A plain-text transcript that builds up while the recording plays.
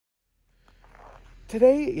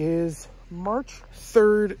Today is March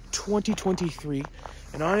 3rd, 2023,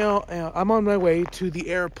 and I'm on my way to the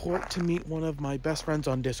airport to meet one of my best friends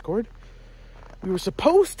on Discord. We were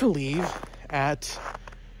supposed to leave at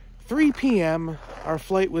 3 p.m. Our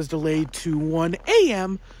flight was delayed to 1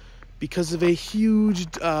 a.m. because of a huge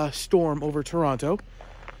storm over Toronto.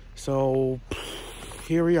 So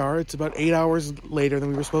here we are. It's about 8 hours later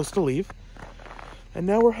than we were supposed to leave. And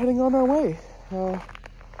now we're heading on our way.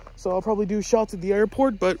 So I'll probably do shots at the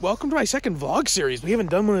airport, but welcome to my second vlog series. We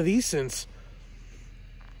haven't done one of these since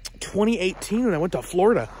 2018 when I went to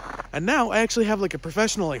Florida. And now I actually have like a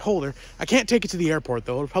professional holder. I can't take it to the airport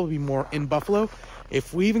though. It'll probably be more in Buffalo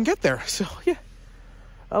if we even get there. So yeah,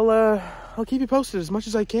 I'll keep you posted as much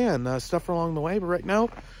as I can. Stuff along the way, but right now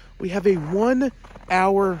we have a 1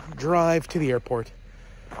 hour drive to the airport.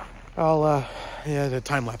 The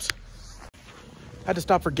time lapse. I had to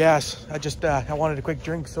stop for gas. I wanted a quick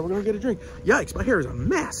drink, so we're gonna get a drink. Yikes, my hair is a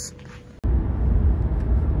mess.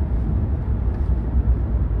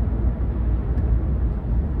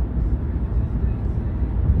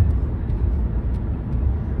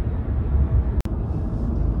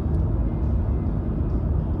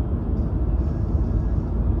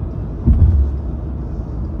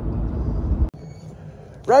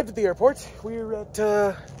 Arrived at the airport. We're at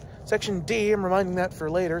section D. I'm reminding that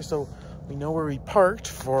for later, so we know where we parked.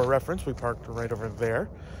 For reference, we parked right over there.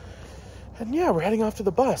 And yeah, we're heading off to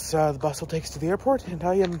the bus. The bus will take us to the airport, and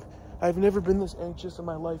I've never been this anxious in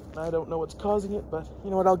my life, and I don't know what's causing it, but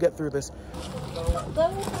you know what, I'll get through this.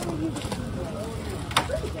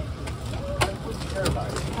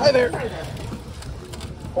 Hi there.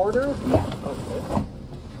 Order? Yeah. Okay.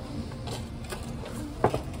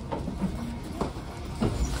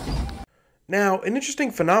 Now, an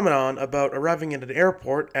interesting phenomenon about arriving at an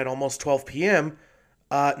airport at almost 12 p.m.,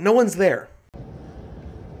 no one's there.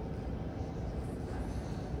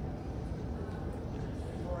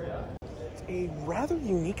 It's a rather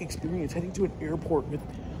unique experience heading to an airport with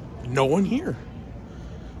no one here.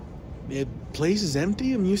 The place is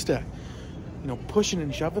empty. I'm used to, pushing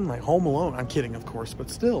and shoving like Home Alone. I'm kidding, of course, but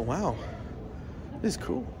still, wow. This is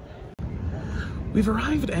cool. We've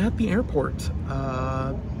arrived at the airport.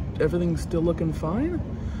 Everything's still looking fine.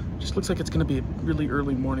 Just looks like it's going to be a really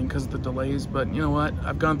early morning because of the delays, but you know what?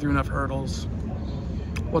 I've gone through enough hurdles.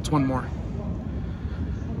 What's one more?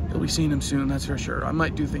 You'll be seeing him soon, that's for sure. I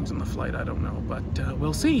might do things on the flight, I don't know, but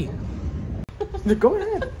we'll see. Go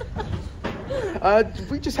ahead.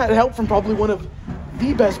 We just had help from probably one of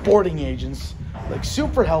the best boarding agents, like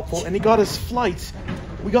super helpful, and he got us flights.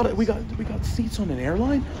 We got seats on an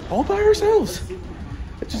airline all by ourselves.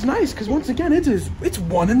 Which is nice, because once again, it's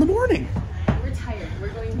 1 in the morning. We're tired. We're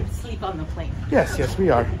going to sleep on the plane. Yes,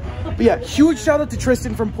 we are. But yeah, huge shout out to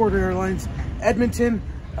Tristan from Porter Airlines. Edmonton,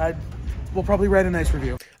 we'll probably write a nice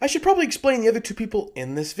review. I should probably explain the other two people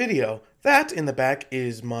in this video. That, in the back,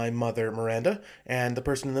 is my mother, Miranda, and the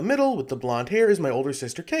person in the middle with the blonde hair is my older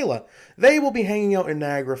sister, Kayla. They will be hanging out in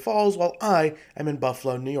Niagara Falls while I am in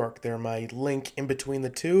Buffalo, New York. They're my link in between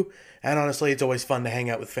the two, and honestly, it's always fun to hang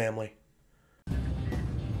out with family.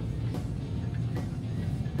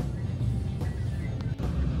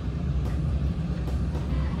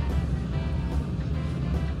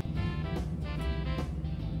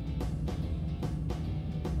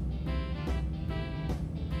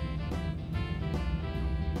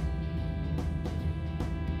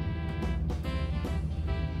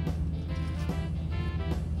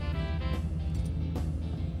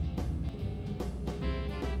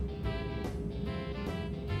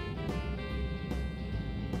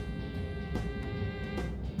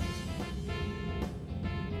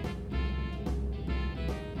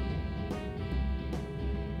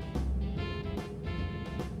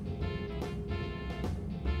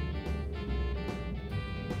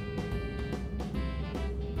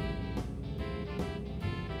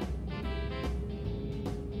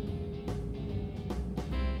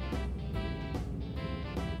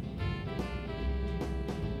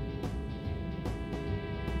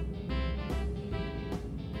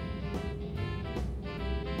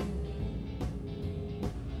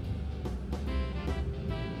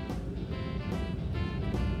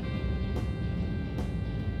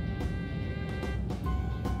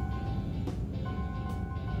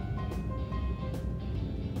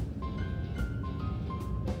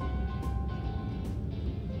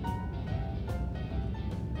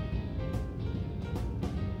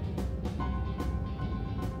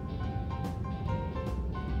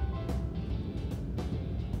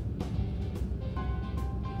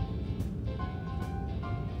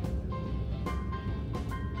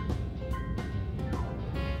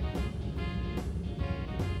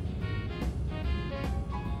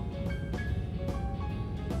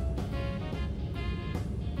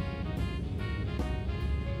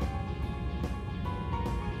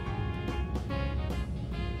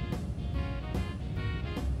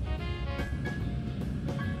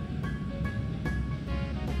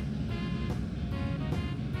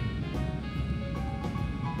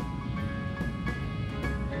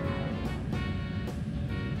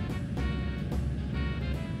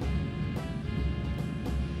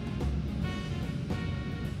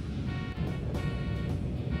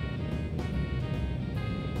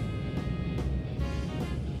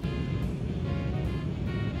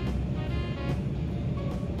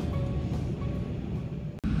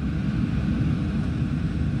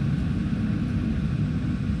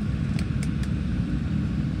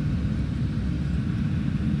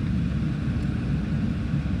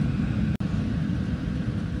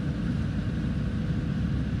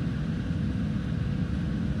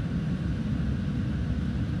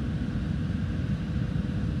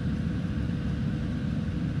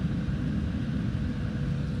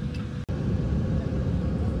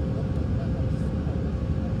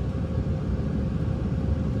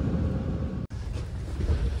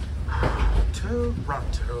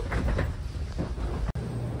 Toronto.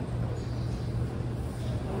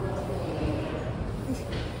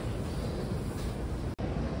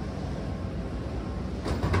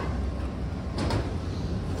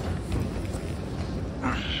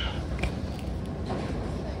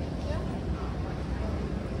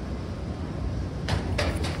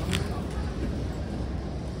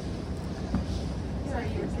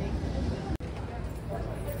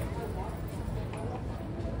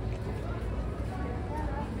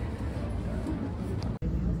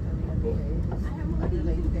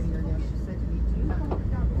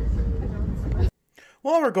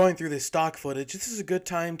 While we're going through this stock footage, this is a good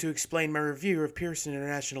time to explain my review of Pearson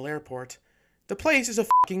International Airport. The place is a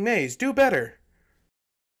fucking maze. Do better.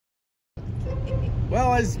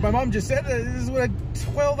 Well, as my mom just said, this is what a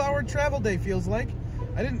 12-hour travel day feels like.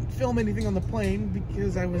 I didn't film anything on the plane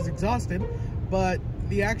because I was exhausted, but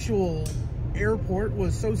the actual airport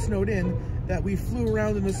was so snowed in that we flew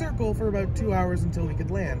around in a circle for about 2 hours until we could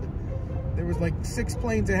land. There was like 6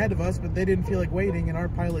 planes ahead of us, but they didn't feel like waiting, and our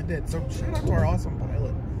pilot did. So shout out to our awesome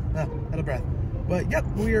pilot. Out of breath. But yep,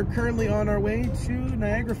 we are currently on our way to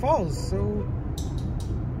Niagara Falls. So,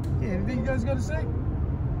 yeah, anything you guys got to say?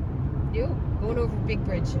 No, going over Big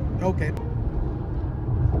Bridge. Okay.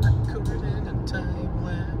 Recorded in a time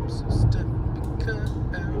lapse, so stuff be cut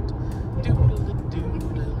out.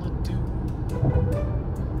 Doodle-a-doo-doodle-a-doo.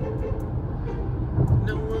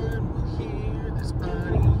 No one will hear this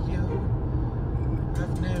audio.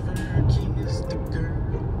 I've never kissed a girl.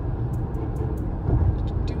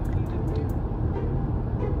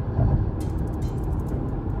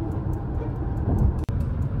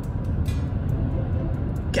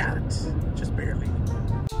 Got it. Just barely.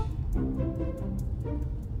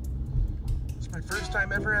 It's my first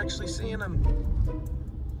time ever actually seeing them.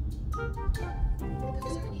 Those aren't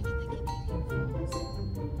even the Canadian Falls.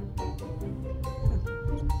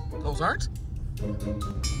 Those aren't?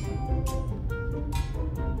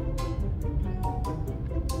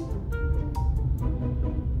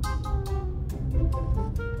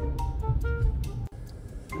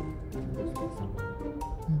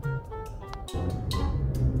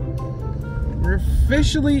 We're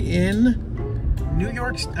officially in New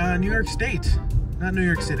York State, not New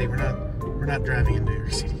York City. We're not driving in New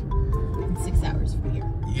York City. In 6 hours from here.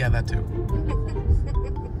 Yeah, that too.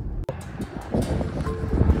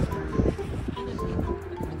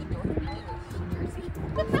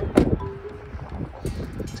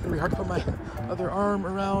 It's gonna be hard to put my other arm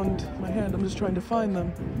around my hand. I'm just trying to find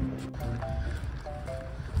them.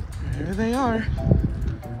 There they are.